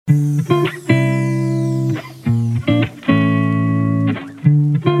Hey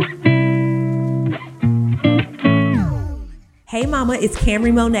mama, it's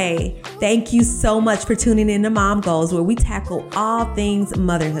Camry Monet. Thank you so much for tuning in to Mom Goals, where we tackle all things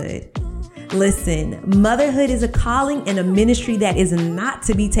motherhood. Listen, motherhood is a calling and a ministry that is not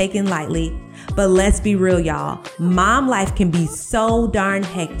to be taken lightly. But let's be real, y'all. Mom life can be so darn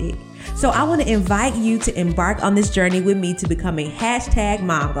hectic. So I want to invite you to embark on this journey with me to becoming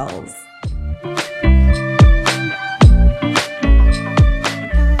 #Mom Goals.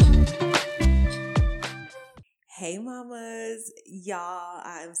 Hey mamas, y'all,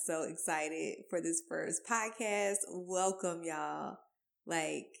 I am so excited for this first podcast. Welcome, y'all.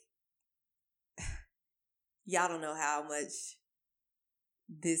 Y'all don't know how much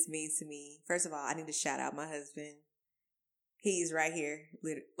this means to me. First of all, I need to shout out my husband. He's right here.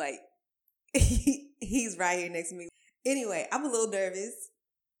 He's right here next to me. Anyway, I'm a little nervous.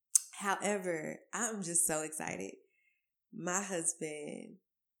 However, I'm just so excited. My husband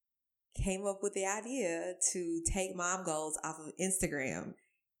came up with the idea to take Mom Goals off of Instagram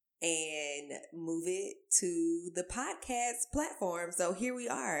and move it to the podcast platform. So here we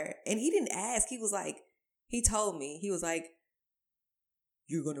are. And he didn't ask. He told me, he was like,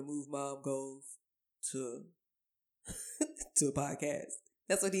 "You're going to move Mom Goals to a podcast."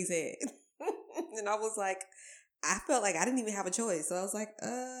 That's what he said. And I was like, I felt like I didn't even have a choice. So I was like,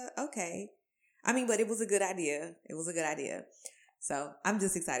 okay. I mean, but it was a good idea. It was a good idea. So I'm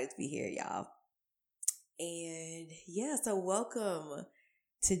just excited to be here, y'all. And yeah, so welcome.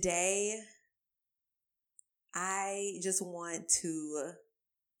 Today, I just want to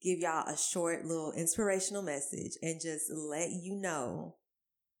give y'all a short little inspirational message and just let you know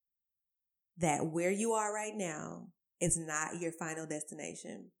that where you are right now is not your final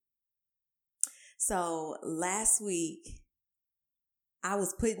destination. So last week, I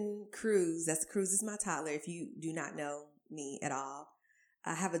was putting Cruz is my toddler, if you do not know me at all.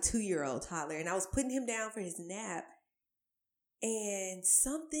 I have a 2-year-old toddler, and I was putting him down for his nap, and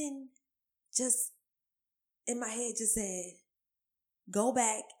something just in my head just said, go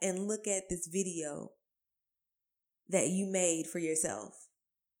back and look at this video that you made for yourself.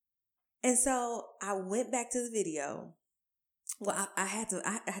 And so I went back to the video. Well, I had to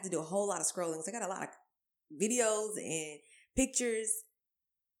do a whole lot of scrolling. So I got a lot of videos and pictures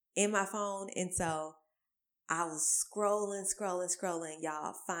in my phone. And so I was scrolling,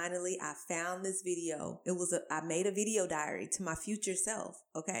 y'all. Finally, I found this video. I made a video diary to my future self.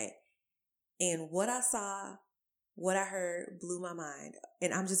 Okay. And what I saw, what I heard blew my mind.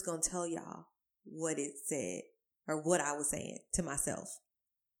 And I'm just going to tell y'all what it said or what I was saying to myself.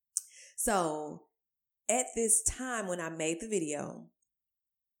 So at this time when I made the video,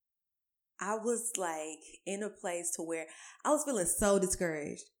 I was in a place to where I was feeling so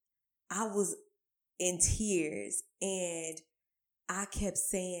discouraged. I was in tears, and I kept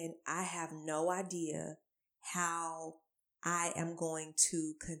saying, I have no idea how I am going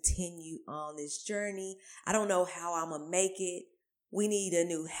to continue on this journey. I don't know how I'm going to make it. We need a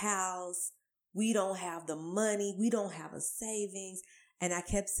new house. We don't have the money. We don't have a savings. And I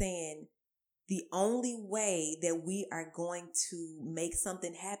kept saying, the only way that we are going to make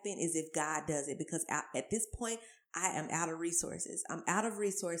something happen is if God does it, because at this point, I am out of resources. I'm out of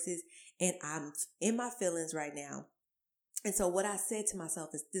resources, and I'm in my feelings right now. And so what I said to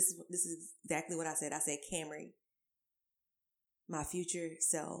myself is, this is exactly what I said. I said, Camry, my future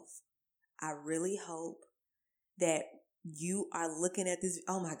self, I really hope that you are looking at this.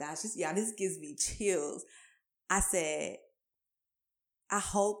 Oh my gosh, this gives me chills. I said, I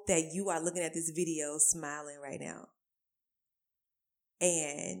hope that you are looking at this video smiling right now.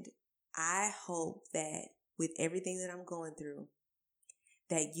 And I hope that with everything that I'm going through,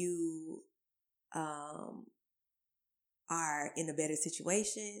 that you are in a better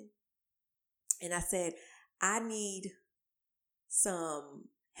situation. And I said, I need some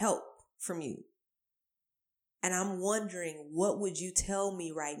help from you. And I'm wondering, what would you tell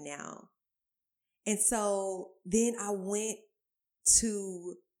me right now? And so then I went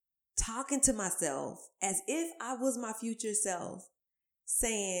to talking to myself as if I was my future self,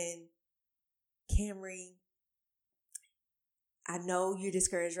 saying, Camry, I know you're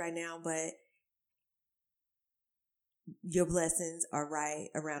discouraged right now, but your blessings are right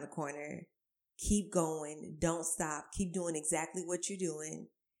around the corner. Keep going. Don't stop. Keep doing exactly what you're doing.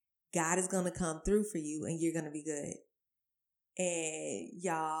 God is going to come through for you, and you're going to be good. And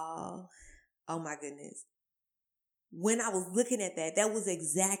y'all, oh my goodness. When I was looking at that, that was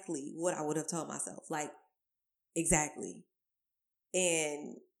exactly what I would have told myself. Exactly.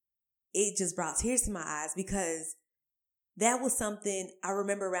 And it just brought tears to my eyes, because that was something I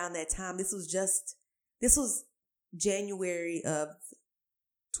remember around that time. This was January of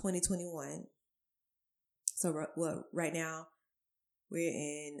 2021. So right now we're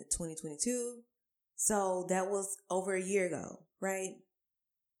in 2022. So that was over a year ago, right?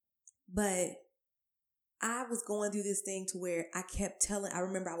 But I was going through this thing to where I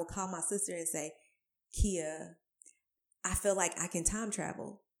remember I would call my sister and say, Kia, I feel like I can time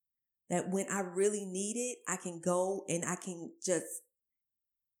travel. That when I really need it, I can go and I can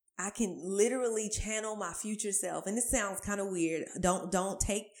literally channel my future self. And this sounds kind of weird. Don't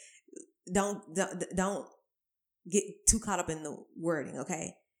get too caught up in the wording,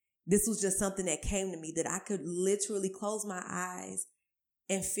 okay? This was just something that came to me that I could literally close my eyes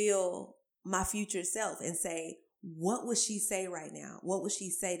and feel my future self and say, what would she say right now? What would she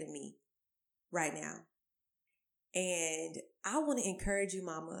say to me right now? And I want to encourage you,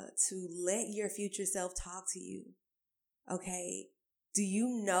 mama, to let your future self talk to you. Okay? Do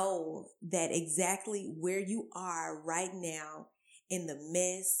you know that exactly where you are right now in the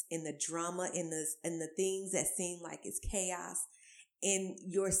mess, in the drama, in the things that seem like it's chaos, in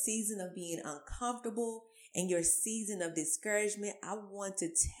your season of being uncomfortable, in your season of discouragement? I want to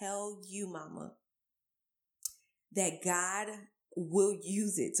tell you, mama, that God will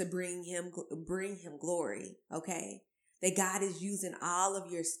use it to bring him glory, okay? That God is using all of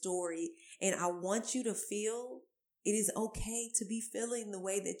your story. And I want you to feel it is okay to be feeling the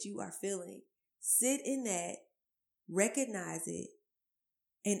way that you are feeling. Sit in that, recognize it,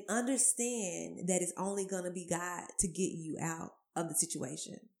 and understand that it's only going to be God to get you out of the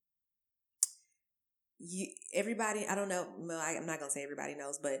situation. Everybody, I don't know, I'm not going to say everybody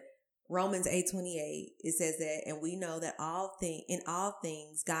knows, but Romans 8:28, it says that, and we know that in all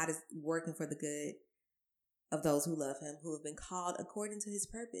things, God is working for the good of those who love him, who have been called according to his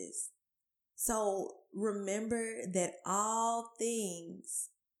purpose. So remember that all things,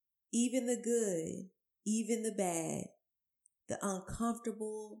 even the good, even the bad, the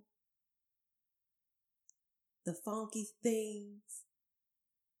uncomfortable, the funky things,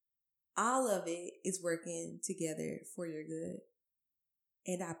 all of it is working together for your good.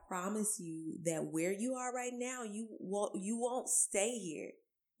 And I promise you that where you are right now, you won't stay here.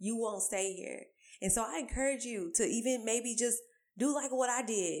 You won't stay here. And so I encourage you to even maybe just do like what I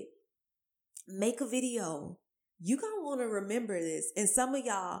did. Make a video. You're going to want to remember this. And some of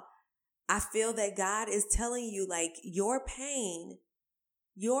y'all, I feel that God is telling you, like, your pain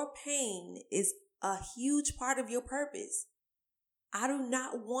is a huge part of your purpose. I do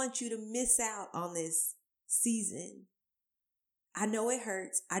not want you to miss out on this season. I know it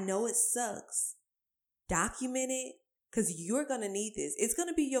hurts. I know it sucks. Document it, because you're going to need this. It's going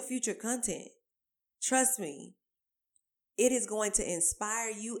to be your future content. Trust me. It is going to inspire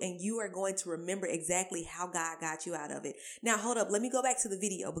you, and you are going to remember exactly how God got you out of it. Now, hold up. Let me go back to the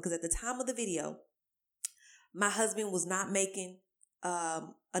video, because at the time of the video, my husband was not making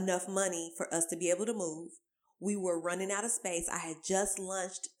enough money for us to be able to move. We were running out of space. I had just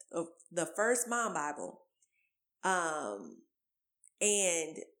launched the first Mom Bible.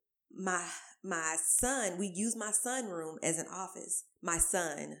 And my son, we used my son room as an office. My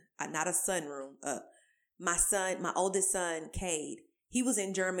son, not a sunroom. My oldest son, Cade, he was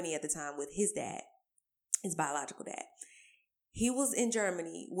in Germany at the time with his dad, his biological dad. He was in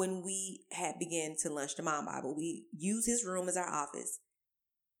Germany when we had began to launch the Mom Bible. We used his room as our office,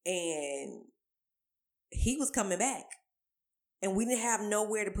 and he was coming back, and we didn't have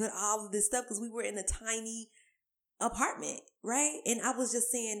nowhere to put all of this stuff because we were in a tiny apartment, right? And I was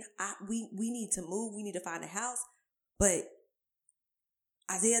just saying, we need to move. We need to find a house. But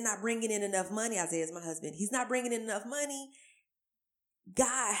Isaiah not bringing in enough money. Isaiah's my husband. He's not bringing in enough money.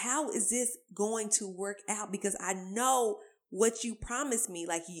 God, how is this going to work out? Because I know what you promised me.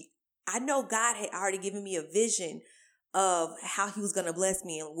 Like, I know God had already given me a vision of how he was going to bless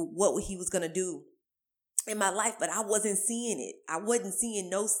me and what he was going to do in my life, but I wasn't seeing it. I wasn't seeing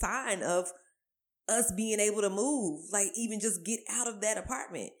no sign of us being able to move, like even just get out of that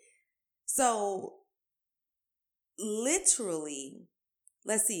apartment. So literally,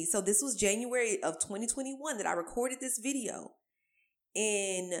 let's see. So this was January of 2021 that I recorded this video.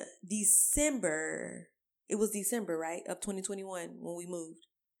 In December, it was December, right, of 2021 when we moved,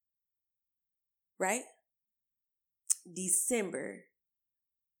 right? December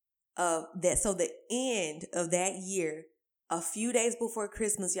of that. So the end of that year, a few days before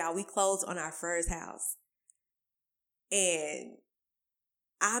Christmas, y'all, we closed on our first house. And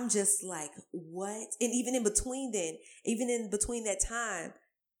I'm just like, what? And even in between that time,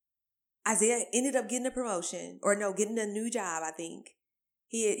 Isaiah ended up getting a promotion, or no, getting a new job, I think.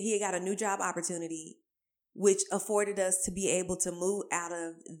 He had got a new job opportunity. which afforded us to be able to move out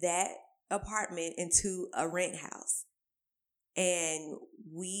of that apartment into a rent house. And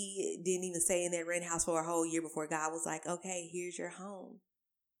we didn't even stay in that rent house for a whole year before God was like, okay, here's your home.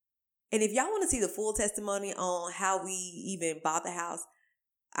 And if y'all want to see the full testimony on how we even bought the house,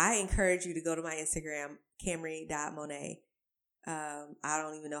 I encourage you to go to my Instagram, Camry.Monet. I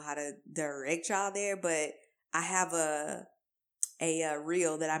don't even know how to direct y'all there, but I have a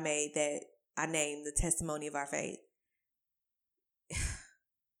reel that I made that I named The Testimony of Our Faith.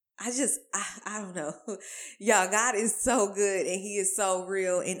 I don't know. Y'all, God is so good and he is so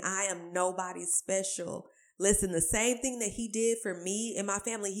real and I am nobody special. Listen, the same thing that he did for me and my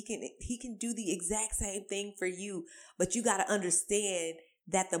family, he can do the exact same thing for you. But you got to understand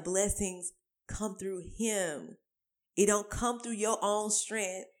that the blessings come through him. It don't come through your own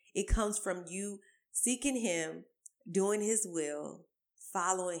strength. It comes from you seeking him, doing his will,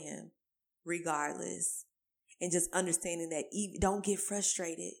 following him regardless. And just understanding that don't get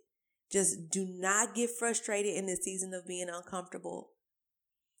frustrated. Just do not get frustrated in this season of being uncomfortable.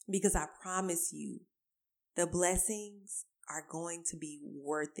 Because I promise you, the blessings are going to be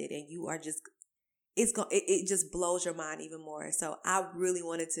worth it. And you are just, it just blows your mind even more. So I really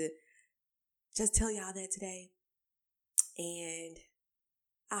wanted to just tell y'all that today. And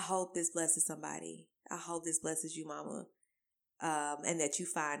I hope this blesses somebody. I hope this blesses you, mama. And that you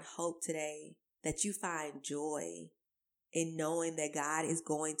find hope today. That you find joy in knowing that God is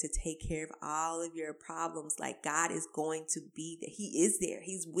going to take care of all of your problems. Like God is going to be there. He is there.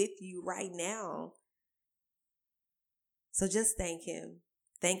 He's with you right now. So just thank him.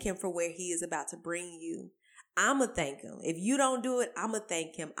 Thank him for where he is about to bring you. I'm going to thank him. If you don't do it, I'm going to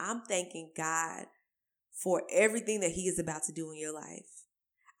thank him. I'm thanking God for everything that he is about to do in your life.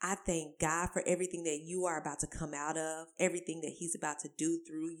 I thank God for everything that you are about to come out of, everything that he's about to do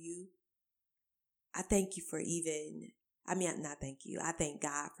through you. I thank you for I thank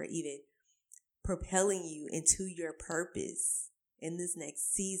God for even propelling you into your purpose in this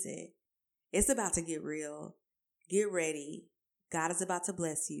next season. It's about to get real. Get ready. God is about to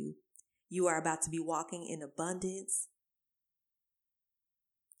bless you. You are about to be walking in abundance.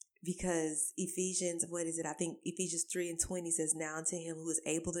 Because Ephesians 3:20 says, now unto him who is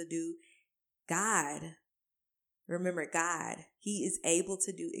able to do God. Remember God. He is able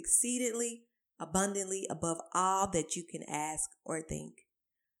to do exceedingly abundantly above all that you can ask or think,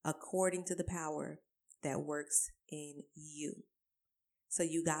 according to the power that works in you. So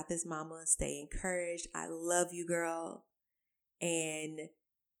you got this, mama. Stay encouraged. I love you, girl. And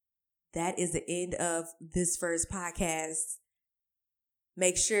that is the end of this first podcast.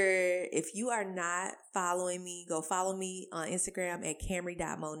 Make sure if you are not following me, go follow me on Instagram at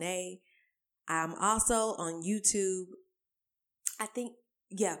Camry.Monet. I'm also on YouTube.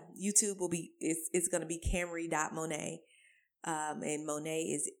 YouTube will be, it's going to be Camry.Monet. And Monet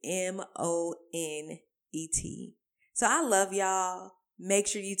is Monet. So I love y'all. Make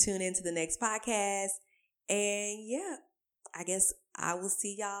sure you tune into the next podcast. And yeah, I guess I will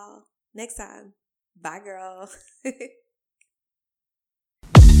see y'all next time. Bye, girl.